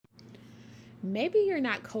Maybe you're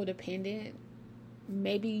not codependent.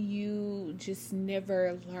 Maybe you just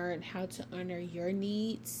never learned how to honor your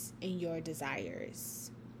needs and your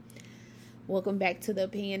desires. Welcome back to the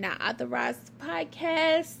Opinion Not Authorized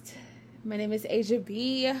podcast. My name is Asia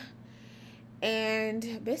B.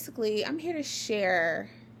 And basically, I'm here to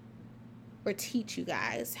share or teach you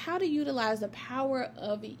guys how to utilize the power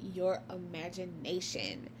of your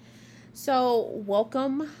imagination. So,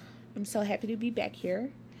 welcome. I'm so happy to be back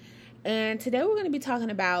here. And today we're going to be talking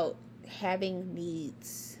about having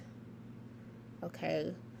needs.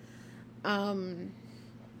 Okay.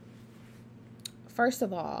 First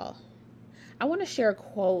of all, I want to share a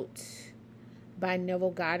quote by Neville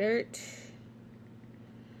Goddard.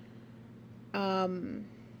 I'm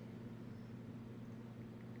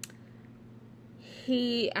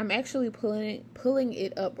actually pulling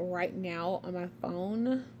it up right now on my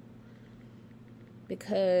phone,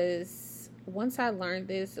 because once I learned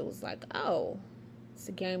this, it was like, oh, it's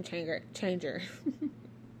a game changer.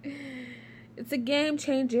 It's a game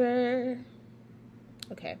changer.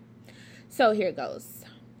 Okay, so here it goes.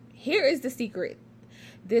 Here is the secret.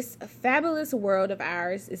 This fabulous world of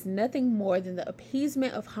ours is nothing more than the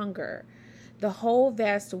appeasement of hunger. The whole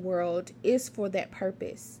vast world is for that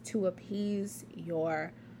purpose, to appease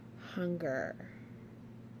your hunger.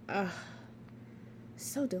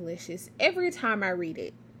 So delicious. Every time I read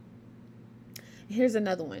it. Here's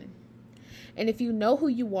another one. And if you know who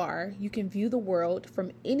you are, you can view the world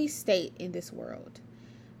from any state in this world.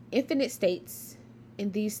 Infinite states,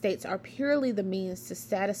 and these states are purely the means to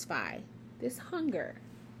satisfy this hunger.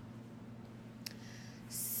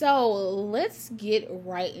 So let's get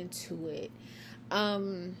right into it.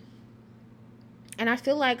 And I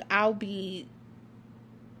feel like I'll be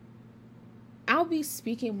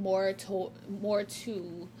speaking more to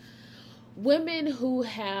women who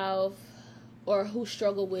have or who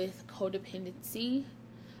struggle with codependency,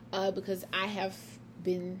 because I have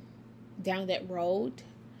been down that road,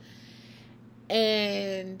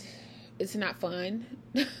 and it's not fun.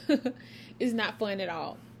 It's not fun at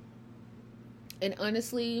all. And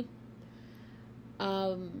honestly,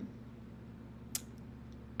 I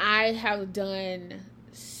have done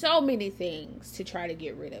so many things to try to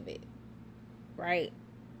get rid of it, right?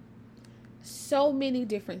 So many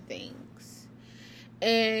different things.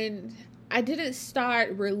 And I didn't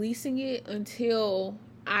start releasing it until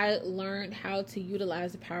I learned how to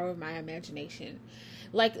utilize the power of my imagination.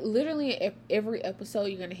 Like, literally in every episode,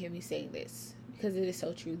 you're going to hear me saying this, because it is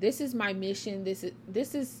so true. This is my mission. This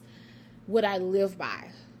is what I live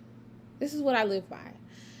by. This is what I live by.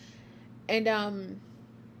 And,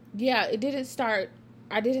 I didn't start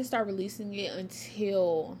releasing it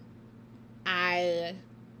until I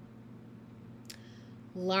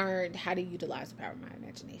learned how to utilize the power of my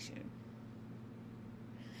imagination.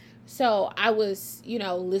 So I was,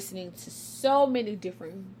 listening to so many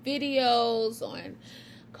different videos on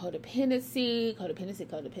codependency.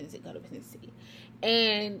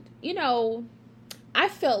 And, I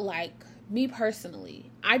felt like, me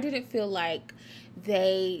personally, I didn't feel like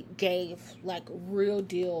they gave like real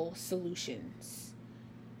deal solutions.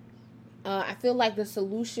 I feel like the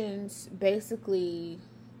solutions, basically,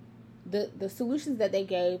 the solutions that they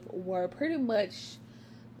gave were pretty much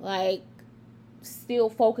like still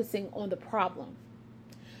focusing on the problem,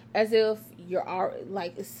 as if you're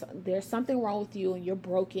like, there's something wrong with you and you're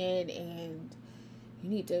broken and you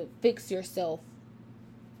need to fix yourself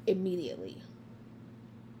immediately.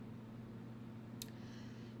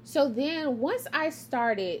 So then once I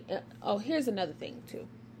started, here's another thing too,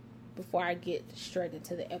 before I get straight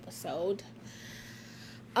into the episode.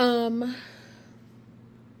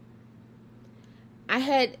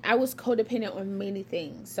 I was codependent on many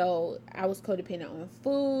things. So I was codependent on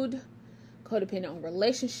food, codependent on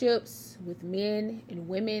relationships with men and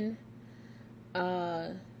women.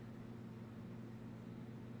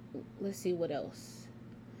 Let's see what else.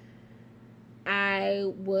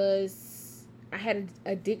 I had an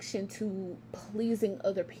addiction to pleasing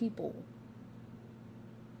other people.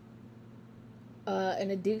 An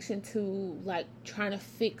addiction to like trying to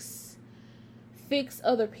fix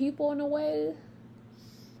other people in a way.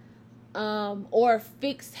 Or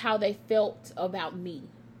fix how they felt about me.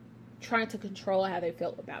 Trying to control how they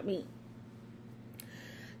felt about me.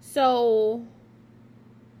 So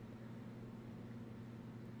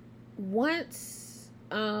once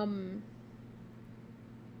I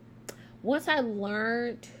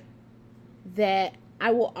learned that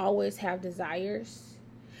I will always have desires,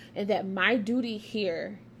 and that my duty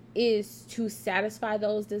here is to satisfy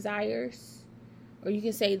those desires, or you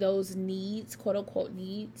can say those needs, quote unquote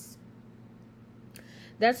needs,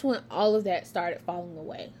 that's when all of that started falling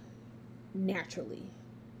away. naturally.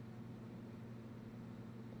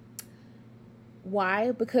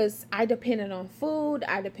 Why? Because I depended on food,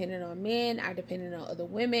 I depended on men, I depended on other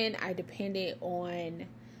women, I depended on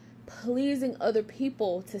pleasing other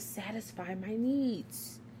people to satisfy my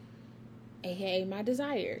needs, aka my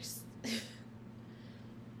desires.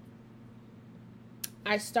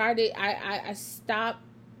 I stopped.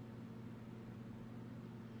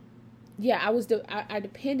 Yeah, I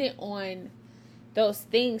depended on those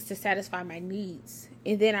things to satisfy my needs.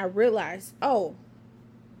 And then I realized, oh,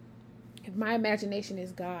 if my imagination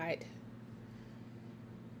is God,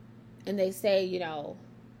 and they say,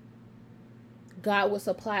 God will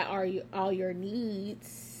supply all your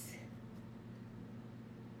needs,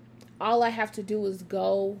 all I have to do is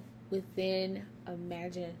go within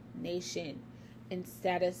imagination and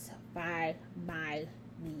satisfy my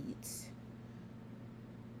needs.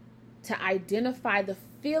 To identify the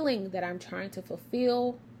feeling that I'm trying to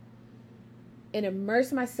fulfill and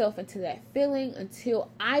immerse myself into that feeling until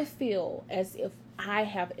I feel as if I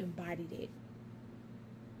have embodied it.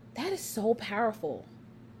 That is so powerful.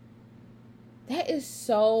 That is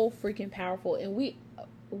so freaking powerful. And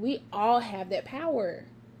we all have that power.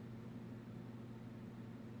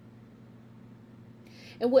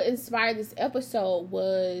 And what inspired this episode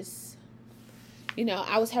was,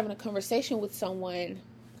 I was having a conversation with someone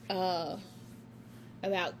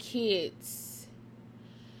about kids.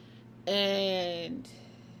 And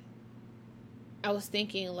I was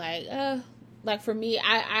thinking like for me,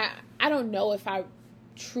 I don't know if I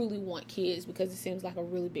truly want kids because it seems like a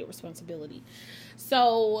really big responsibility.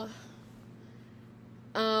 So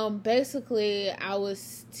basically I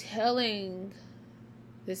was telling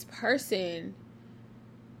this person,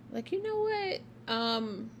 like, you know what?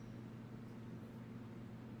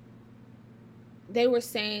 They were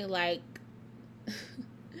saying like,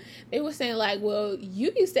 well,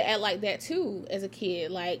 you used to act like that too as a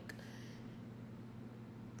kid. Like,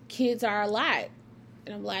 kids are a lot.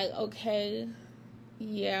 And I'm like, okay,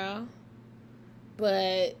 yeah.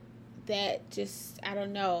 But that just, I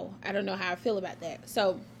don't know. I don't know how I feel about that.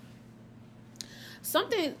 So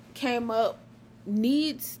something came up,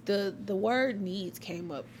 needs, the word needs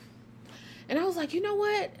came up. And I was like, you know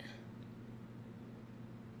what?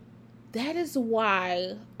 That is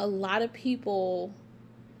why a lot of people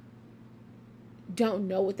don't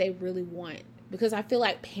know what they really want. Because I feel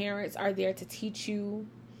like parents are there to teach you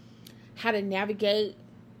how to navigate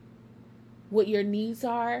what your needs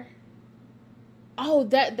are. Oh,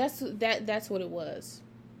 that's what it was.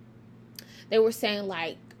 They were saying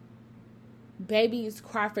like babies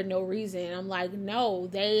cry for no reason. I'm like, no,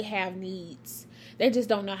 they have needs. They just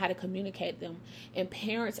don't know how to communicate them. And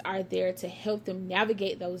parents are there to help them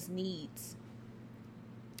navigate those needs.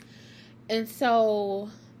 And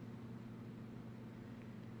so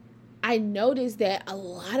I noticed that a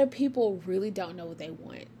lot of people really don't know what they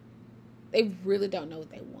want. They really don't know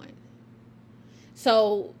what they want.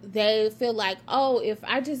 So they feel like, oh, if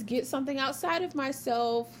I just get something outside of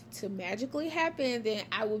myself to magically happen, then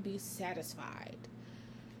I will be satisfied.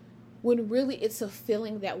 When really it's a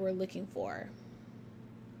feeling that we're looking for.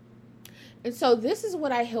 And so this is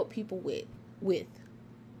what I help people with.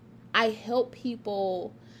 I help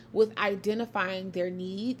people with identifying their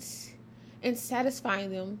needs and satisfying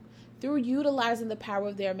them through utilizing the power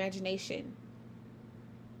of their imagination.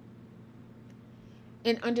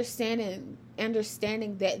 And understanding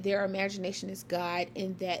that their imagination is God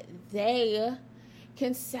and that they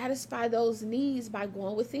can satisfy those needs by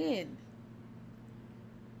going within.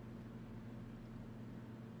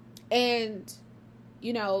 And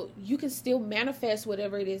you can still manifest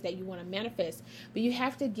whatever it is that you want to manifest, but you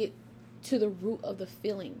have to get to the root of the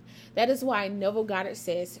feeling. That is why Neville Goddard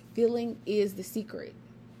says feeling is the secret.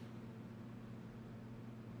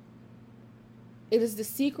 It is the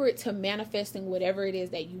secret to manifesting whatever it is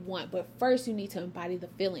that you want, but first you need to embody the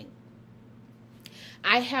feeling.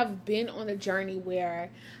 I have been on a journey where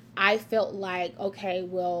I felt like, okay,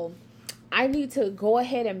 well, I need to go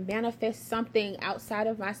ahead and manifest something outside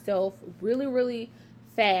of myself really, really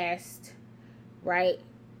fast, right?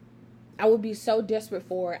 I would be so desperate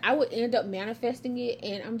for it. I would end up manifesting it,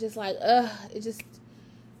 and I'm just like,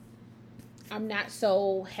 I'm not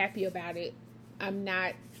so happy about it.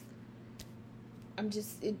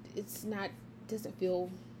 It's not, doesn't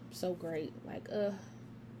feel so great. Like,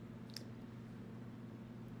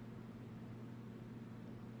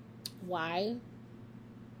 Why?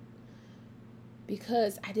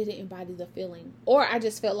 Because I didn't embody the feeling. Or I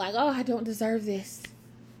just felt like, oh, I don't deserve this.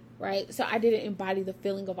 Right? So I didn't embody the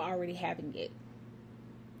feeling of already having it.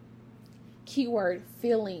 Keyword,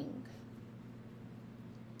 feeling.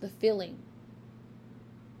 The feeling.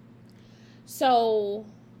 So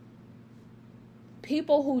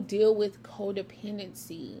people who deal with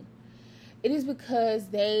codependency, it is because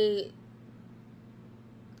to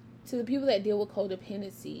the people that deal with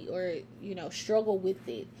codependency or, struggle with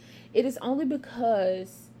it, it is only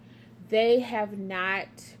because they have not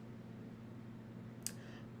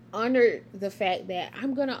honored the fact that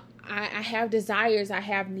I have desires, I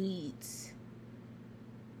have needs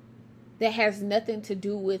that has nothing to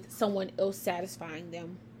do with someone else satisfying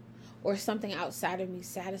them or something outside of me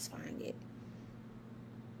satisfying it.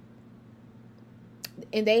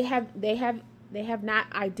 And they have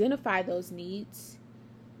not identified those needs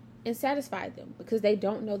and satisfied them because they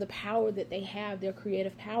don't know the power that they have, their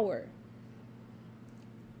creative power.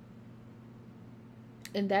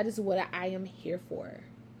 And that is what I am here for.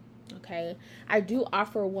 Okay. I do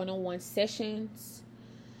offer one-on-one sessions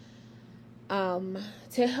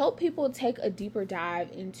to help people take a deeper dive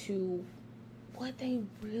into what they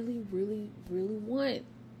really, really, really want.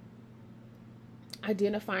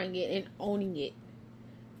 Identifying it and owning it.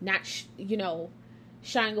 Not,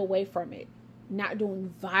 shying away from it. Not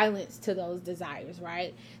doing violence to those desires,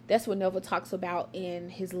 right? That's what Nova talks about in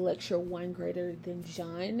his lecture, One Greater Than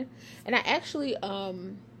John. And I actually,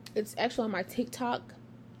 it's actually on my TikTok.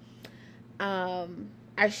 I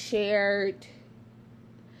shared,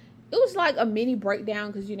 it was like a mini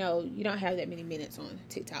breakdown because, you don't have that many minutes on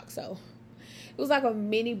TikTok. So it was like a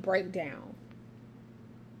mini breakdown.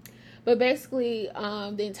 But basically,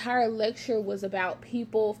 the entire lecture was about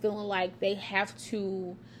people feeling like they have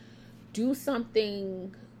to do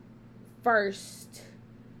something first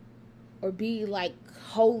or be like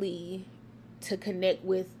holy to connect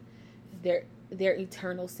with their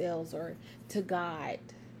eternal selves or to God.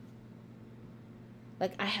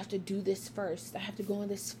 Like, I have to do this first. I have to go on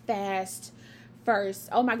this fast first.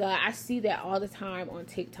 Oh my God, I see that all the time on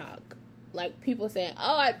TikTok. Like, people saying,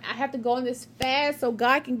 oh, I have to go on this fast so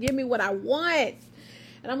God can give me what I want.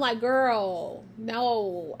 And I'm like, girl,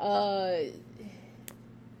 no,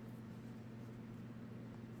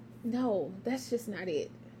 no, that's just not it.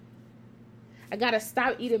 I gotta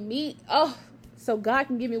stop eating meat. Oh, so God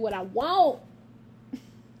can give me what I want.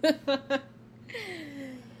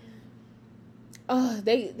 Oh,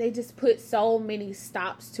 they just put so many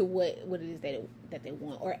stops to what it is that they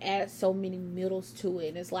want, or add so many middles to it.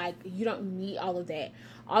 And it's like, you don't need all of that.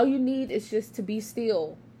 All you need is just to be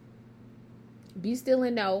still. Be still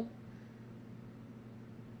and know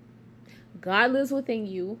God lives within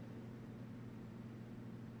you.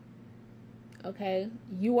 Okay,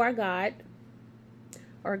 you are God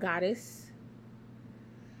or goddess,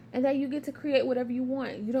 and that you get to create whatever you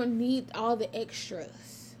want. You don't need all the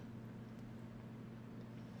extras.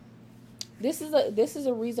 This is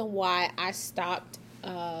a reason why I stopped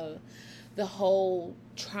the whole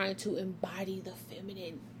trying to embody the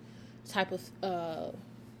feminine type of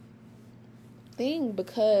thing,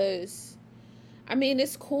 because I mean,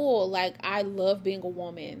 it's cool. Like, I love being a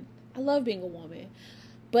woman.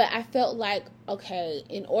 But I felt like, okay,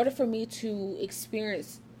 in order for me to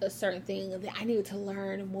experience a certain thing, I needed to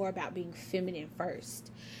learn more about being feminine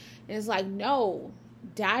first. And it's like, no,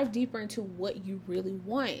 dive deeper into what you really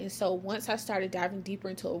want. And so once I started diving deeper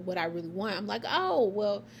into what I really want, I'm like, oh,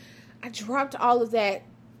 well, I dropped all of that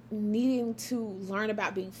needing to learn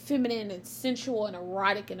about being feminine and sensual and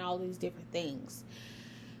erotic and all these different things.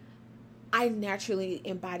 I naturally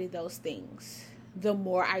embody those things the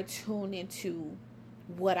more I tune into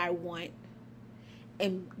what I want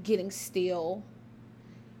and getting still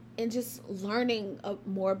and just learning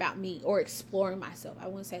more about me, or exploring myself. I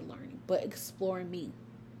wouldn't say learning, but exploring me.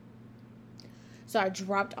 So I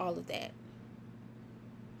dropped all of that.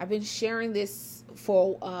 I've been sharing this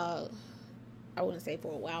for I wouldn't say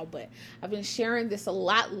for a while, but I've been sharing this a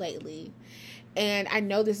lot lately. And I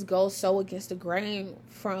know this goes so against the grain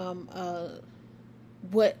from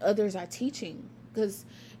what others are teaching, because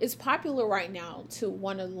it's popular right now to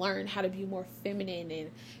want to learn how to be more feminine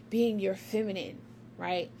and being your feminine,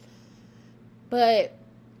 right? But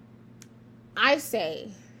I say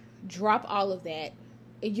drop all of that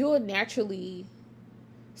and you'll naturally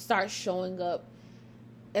start showing up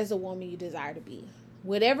as a woman you desire to be.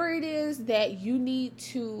 Whatever it is that you need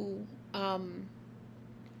to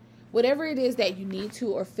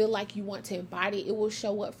or feel like you want to embody, it will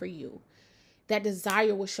show up for you. That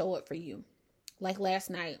desire will show up for you. Like last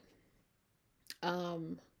night, I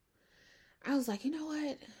was like, you know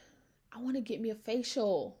what? I want to get me a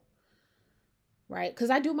facial, right? Because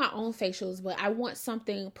I do my own facials, but I want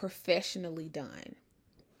something professionally done.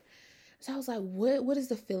 So I was like, what is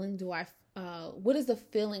the feeling what is the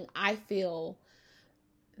feeling I feel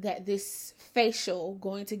that this facial,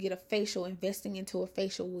 going to get a facial, investing into a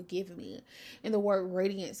facial would give me. And the word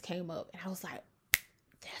radiance came up. And I was like,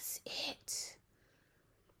 that's it.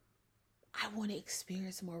 I want to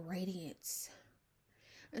experience more radiance.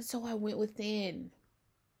 And so I went within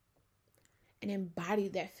and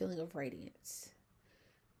embodied that feeling of radiance.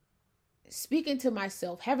 Speaking to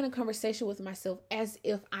myself, having a conversation with myself as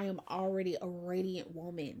if I am already a radiant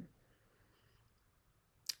woman.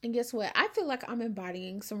 And guess what? I feel like I'm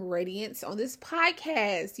embodying some radiance on this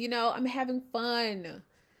podcast. You know, I'm having fun.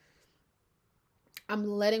 I'm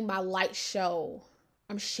letting my light show.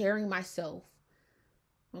 I'm sharing myself.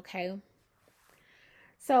 Okay?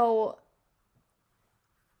 So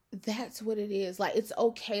that's what it is. Like, it's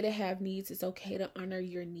okay to have needs. It's okay to honor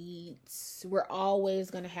your needs. We're always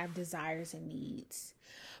going to have desires and needs.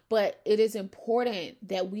 But it is important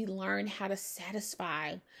that we learn how to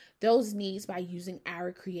satisfy those needs by using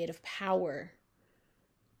our creative power,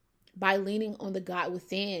 by leaning on the God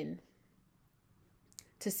within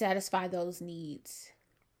to satisfy those needs.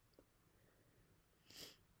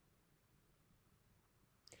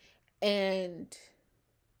 And,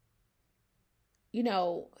 you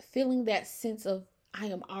know, feeling that sense of I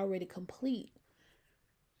am already complete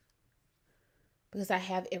because I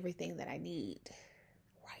have everything that I need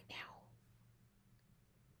right now.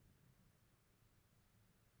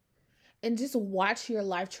 And just watch your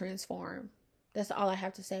life transform. That's all I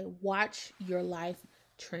have to say. Watch your life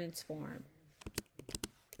transform.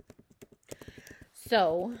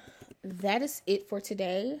 So that is it for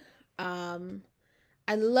today.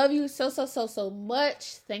 I love you so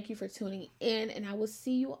much. Thank you for tuning in, and I will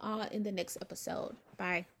see you all in the next episode.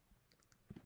 Bye.